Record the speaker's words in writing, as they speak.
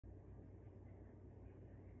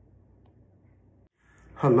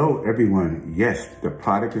Hello everyone, yes, the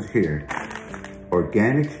product is here.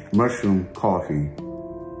 Organic mushroom coffee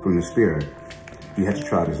from the Spirit. You have to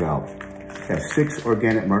try this out. It has 6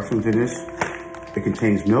 organic mushrooms in this. It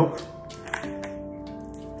contains milk.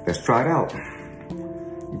 Let's try it out.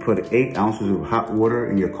 You put 8 ounces of hot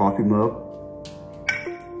water in your coffee mug.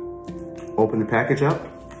 Open the package up,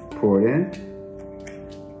 pour it in.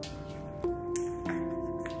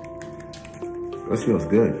 That smells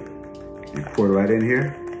good. You pour it right in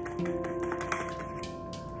here.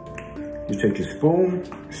 You take your spoon,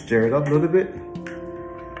 stir it up a little bit.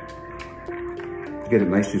 Get it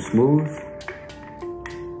nice and smooth.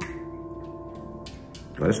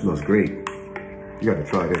 Oh, that smells great. You gotta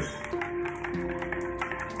try this.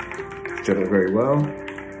 Stir it very well.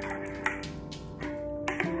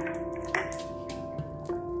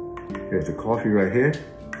 Here's the coffee right here.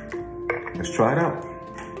 Let's try it out.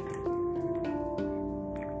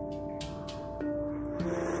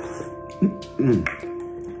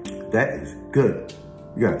 That is good.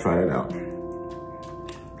 You gotta try that out.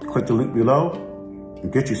 Click the link below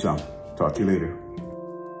and get you some. Talk to you later.